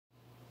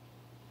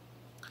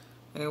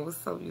Hey,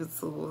 what's up,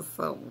 YouTube? What's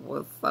up?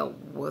 What's up?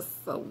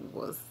 What's up?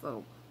 What's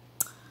up?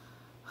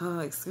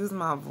 Excuse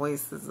my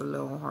voice is a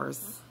little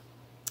hoarse,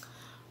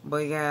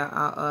 but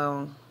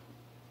yeah,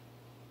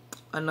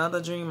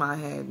 another dream I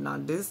had. Now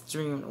this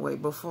dream,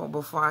 wait, before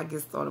I get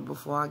started,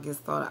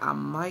 I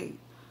might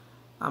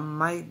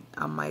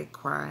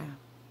cry.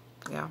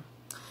 Yeah,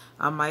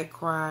 I might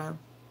cry.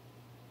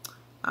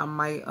 I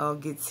might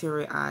get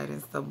teary eyed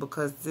and stuff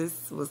because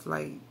this was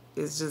like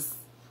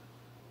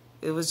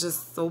it was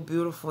just so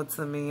beautiful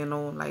to me,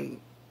 like.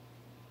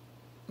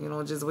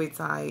 Just wait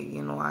till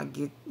I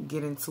get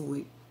into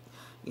it,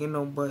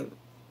 but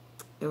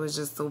it was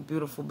just so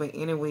beautiful. But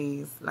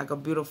anyways, like a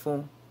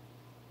beautiful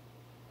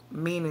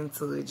meaning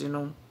to it.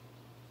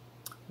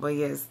 But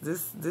yes,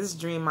 this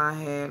dream I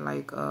had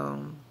like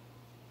some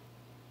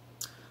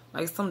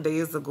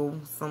days ago,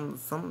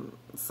 some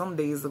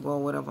days ago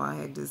or whatever. I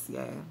had this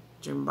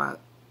dream about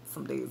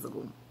some days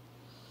ago.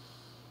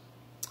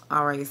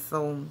 All right,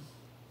 so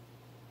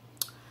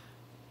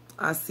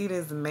I see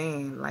this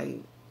man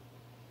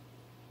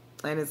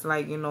and it's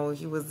like, he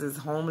was this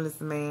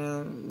homeless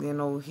man,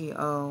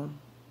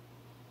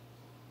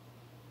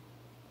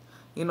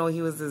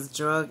 he was this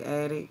drug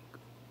addict.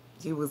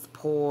 He was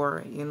poor,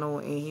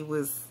 and he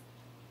was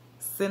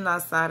sitting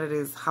outside of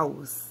this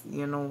house, I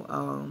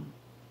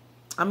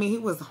mean, he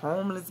was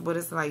homeless, but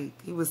it's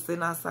like he was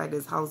sitting outside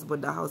this house,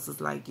 but the house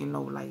is like, it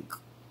was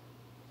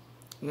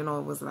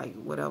like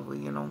whatever,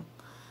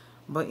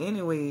 But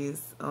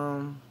anyways,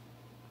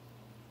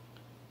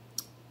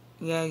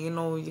 yeah,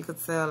 you could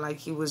tell like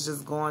he was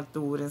just going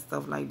through it and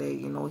stuff like that.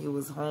 He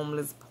was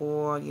homeless,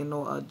 poor,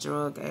 a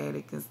drug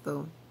addict and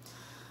stuff.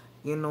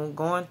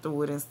 Going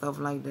through it and stuff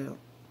like that.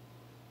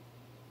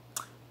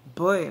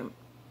 But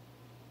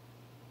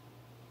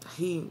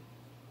he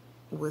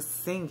was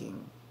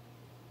singing.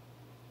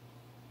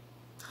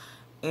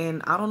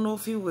 And I don't know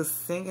if he was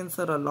singing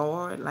to the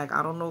Lord. Like,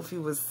 I don't know if he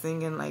was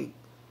singing like,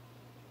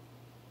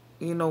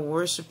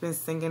 worshiping,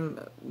 singing,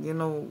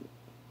 to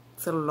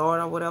the Lord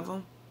or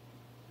whatever.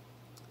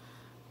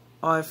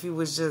 Or if he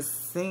was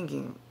just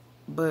singing.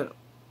 But,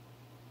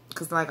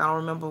 because, like, I don't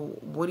remember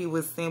what he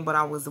was saying, but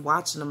I was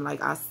watching him.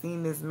 Like, I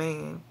seen this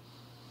man.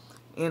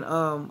 And,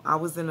 I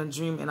was in a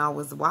dream and I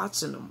was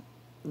watching him.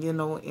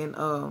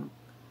 And,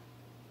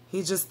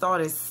 he just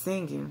started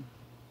singing.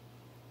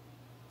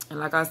 And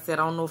like I said,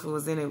 I don't know if it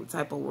was any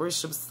type of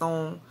worship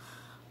song.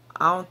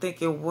 I don't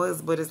think it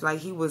was, but it's like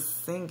he was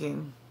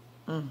singing.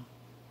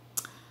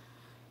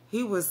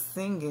 He was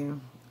singing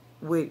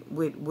with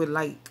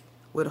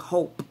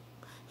hope.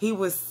 He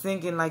was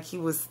singing like he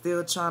was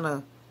still trying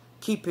to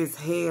keep his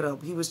head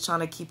up. He was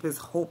trying to keep his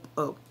hope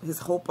up, his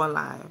hope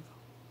alive.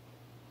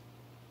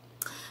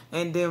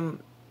 And then,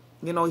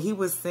 he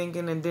was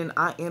singing, and then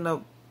I end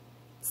up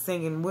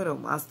singing with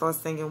him. I start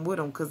singing with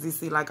him because, you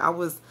see, like, I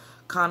was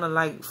kind of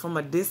like from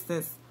a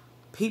distance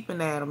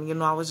peeping at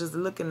him. I was just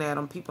looking at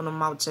him, peeping him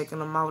out,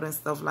 checking him out and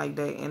stuff like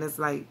that. And it's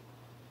like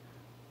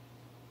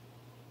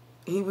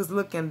he was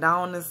looking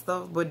down and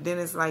stuff, but then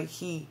it's like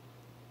he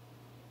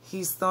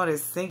started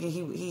singing.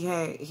 He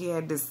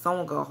had this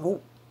song of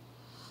hope,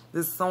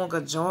 this song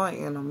of joy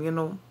in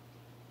him,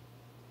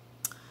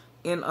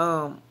 And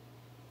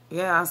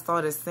yeah, I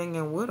started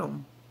singing with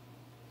him.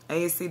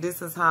 And you see,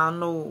 this is how I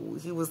know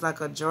he was like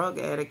a drug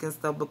addict and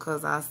stuff,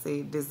 because I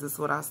said, this is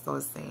what I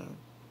started saying.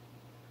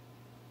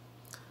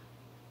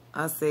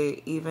 I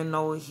said, even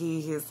though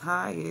he his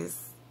highest,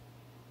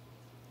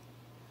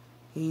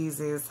 he's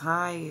his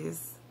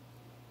highest.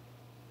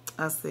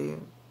 I said,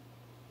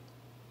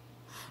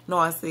 no,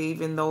 I said,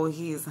 even though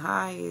he is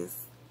highest,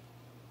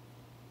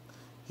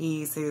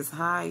 he's his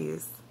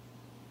highest.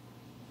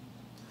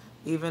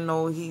 Even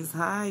though he's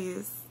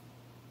highest,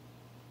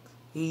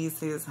 he's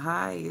his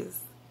highest.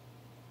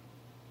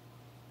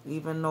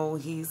 Even though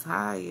he's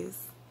highest,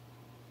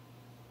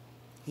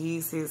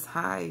 he's his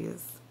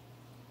highest.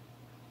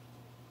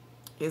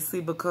 You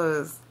see,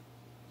 because,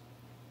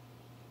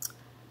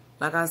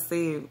 like I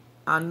said,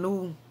 I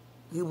knew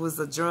he was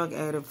a drug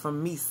addict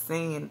from me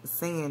saying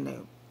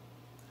that.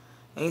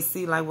 And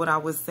see, like, what I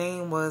was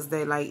saying was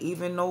that, like,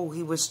 even though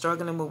he was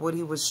struggling with what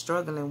he was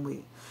struggling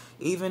with,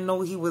 even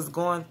though he was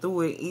going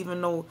through it, even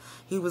though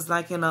he was,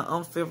 like, in an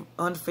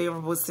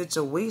unfavorable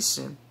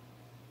situation,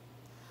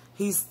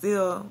 he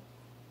still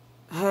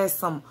has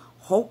some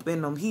hope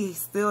in him. He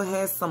still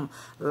has some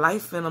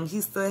life in him.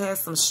 He still has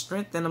some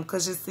strength in him.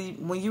 Because, you see,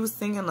 when you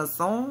singing a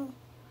song,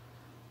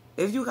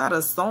 if you got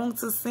a song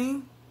to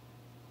sing,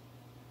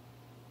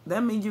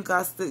 that means you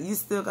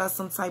still got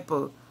some type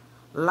of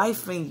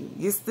life in you.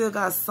 You still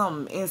got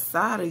something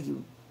inside of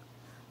you,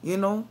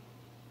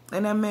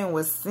 And that man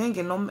was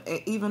singing.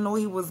 Even though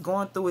he was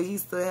going through it, he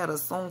still had a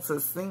song to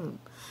sing.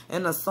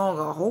 And a song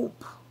of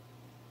hope.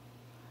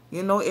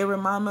 It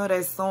reminded me of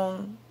that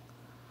song.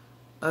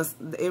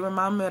 It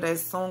reminded me of that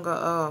song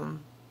of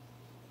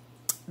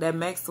that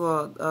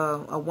Maxwell,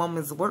 A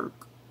Woman's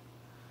Work.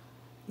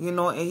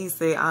 And he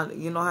said, how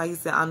he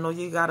said, I know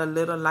you got a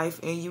little life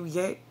in you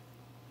yet.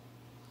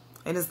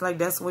 And it's like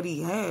that's what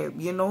he had,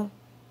 No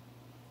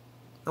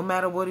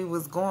matter what he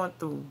was going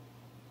through.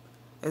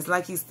 It's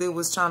like he still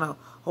was trying to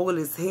hold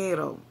his head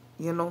up,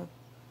 you know.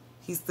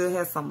 He still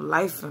had some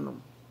life in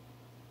him.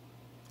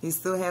 He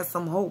still had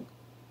some hope.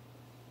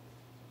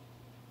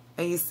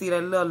 And you see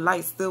that little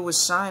light still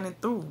was shining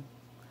through.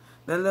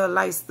 That little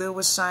light still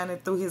was shining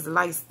through. His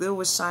light still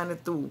was shining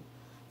through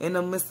in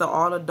the midst of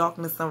all the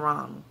darkness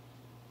around him.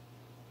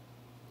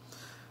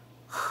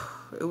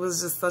 It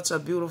was just such a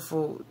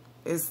beautiful,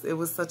 it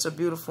was such a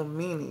beautiful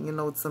meaning, you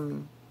know, to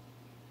me.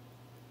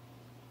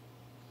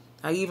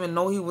 I even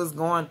know he was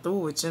going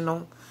through it, you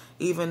know.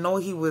 Even though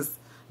he was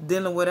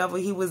dealing with whatever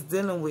he was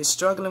dealing with,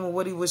 struggling with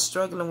what he was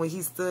struggling with,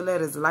 he still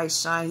let his light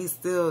shine. He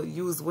still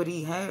used what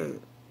he had.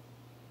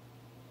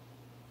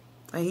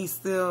 And he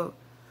still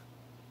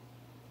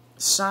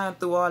shined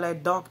through all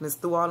that darkness,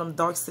 through all them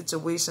dark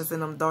situations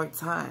and them dark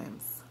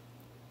times.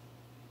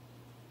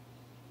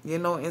 You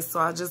know, and so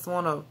I just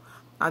want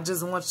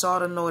y'all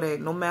to know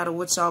that no matter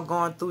what y'all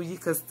going through, you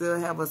could still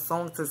have a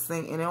song to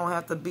sing. And it don't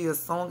have to be a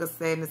song of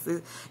sadness.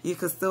 You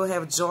could still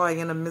have joy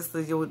in the midst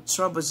of your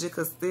troubles. You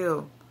could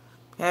still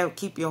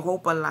keep your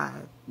hope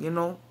alive, you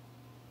know.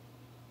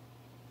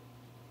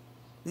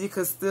 You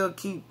could still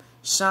keep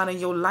shining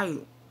your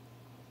light.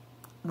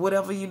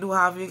 Whatever you do,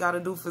 however you got to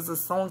do, if it's a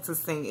song to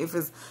sing, if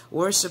it's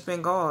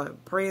worshiping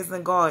God,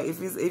 praising God, if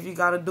you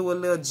got to do a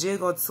little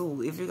jig or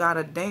two, if you got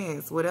to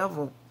dance,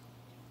 whatever.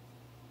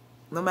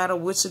 No matter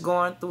what you're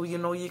going through, you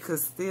know, you could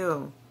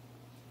still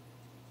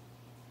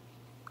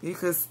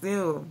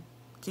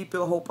keep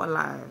your hope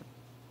alive.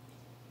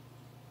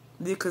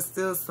 You could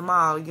still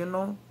smile, you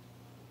know.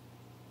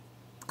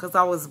 Because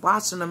I was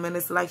watching him and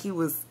it's like he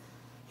was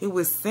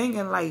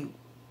singing like,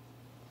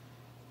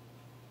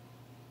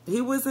 he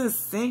wasn't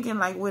singing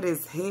like with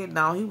his head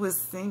down. He was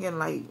singing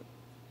like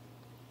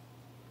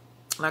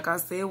I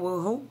said,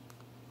 with hope.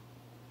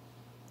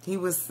 He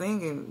was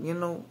singing, you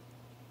know,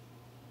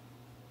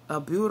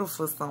 a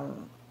beautiful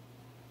song.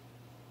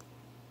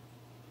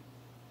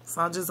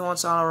 So I just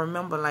want y'all to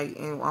remember, like,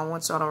 and I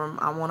want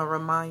to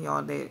remind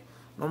y'all that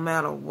no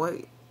matter what,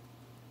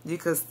 you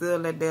could still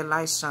let that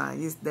light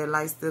shine. That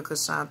light still could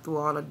shine through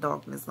all the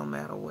darkness, no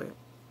matter what.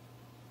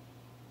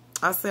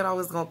 I said I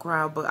was going to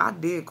cry, but I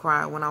did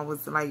cry when I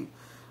was, like,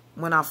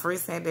 when I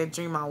first had that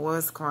dream, I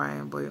was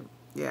crying. But,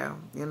 yeah,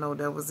 you know,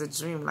 that was a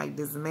dream. Like,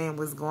 this man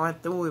was going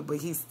through it, but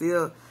he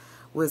still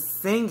was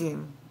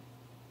singing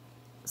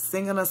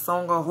a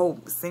song of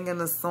hope, singing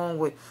a song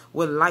with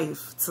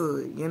life to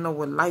it, you know,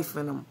 with life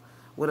in him.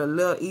 With a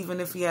little, even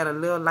if he had a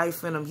little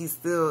life in him, he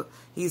still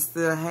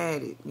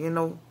had it, you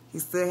know. He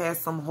still had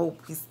some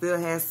hope. He still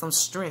had some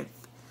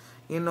strength,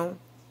 you know.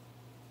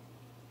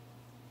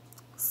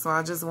 So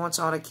I just want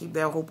y'all to keep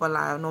that hope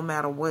alive no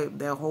matter what.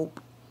 That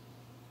hope,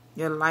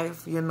 your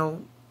life, you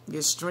know,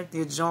 your strength,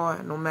 your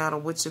joy, no matter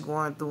what you're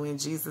going through, in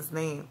Jesus'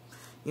 name,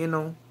 you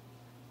know.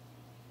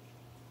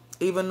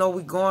 Even though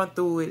we're going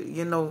through it,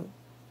 you know,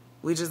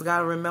 we just got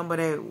to remember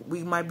that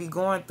we might be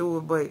going through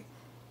it, but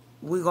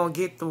we're going to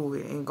get through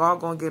it. And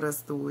God going to get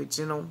us through it,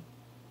 you know.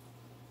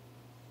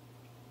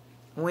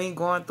 We ain't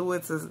going through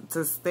it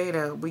to stay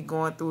there. We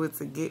going through it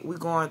to get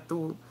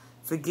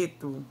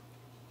through.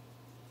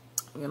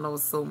 You know,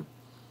 so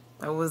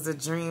that was the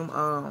dream.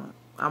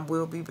 I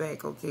will be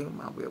back, okay?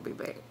 I will be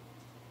back.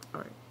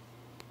 All right.